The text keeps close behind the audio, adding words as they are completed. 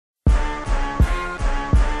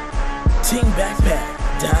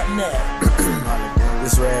TeamBackpack.net.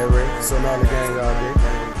 This Radray, SoGnarlyent gang all day.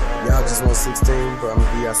 Y'all just want 16, but I'm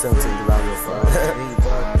gonna give y'all 17 because I'm real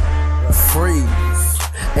fine. Freeze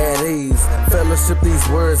at ease, fellowship these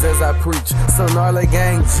words as I preach. SoGnarlyent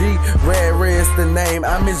gang G, Radray is the name.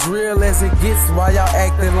 I'm as real as it gets while y'all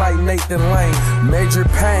acting like Nathan Lane. Major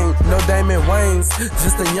pain, no Damon Wayans.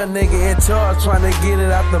 Just a young nigga in charge trying to get it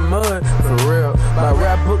out the mud. For real, my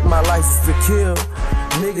rap book, my license to kill.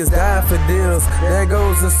 Niggas dying for deals, there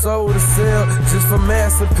goes a soul to sell, just for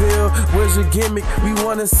mass appeal. Where's your gimmick? We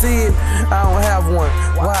wanna see it. I don't have one.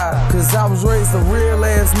 Why? Cause I was raised a real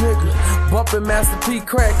ass nigga, bumping Master P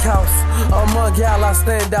crack house. Among y'all I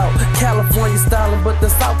stand out, California styling, but the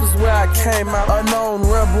South is where I came out. Unknown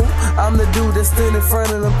rebel, I'm the dude that stood in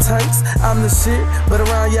front of them tanks. I'm the shit, but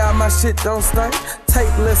around y'all my shit don't stink.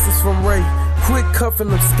 Take lessons from Ray, quit cuffing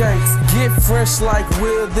them skanks. Get fresh like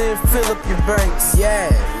Will, then fill up your banks. Yeah.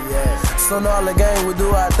 SoGnarlyent gang will do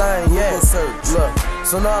our thing. Yeah. Search. Look,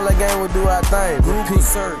 SoGnarlyent gang will do our thing. Repeat.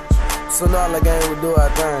 Search. SoGnarlyent gang will do our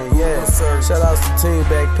thing. Yeah. Shout out to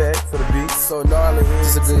TeamBackpack for the beat. SoGnarlyent.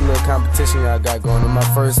 It's a good little competition y'all got going on. My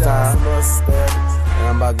first time, and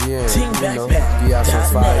I'm about to end. TeamBackpack.net. Be out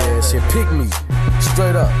some fire ass shit. Pick me,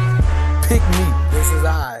 straight up. Pick me. This is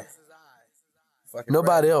I.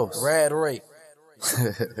 Nobody else. Radray.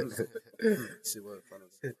 Shit was funny.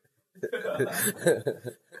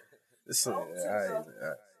 This shit, alright.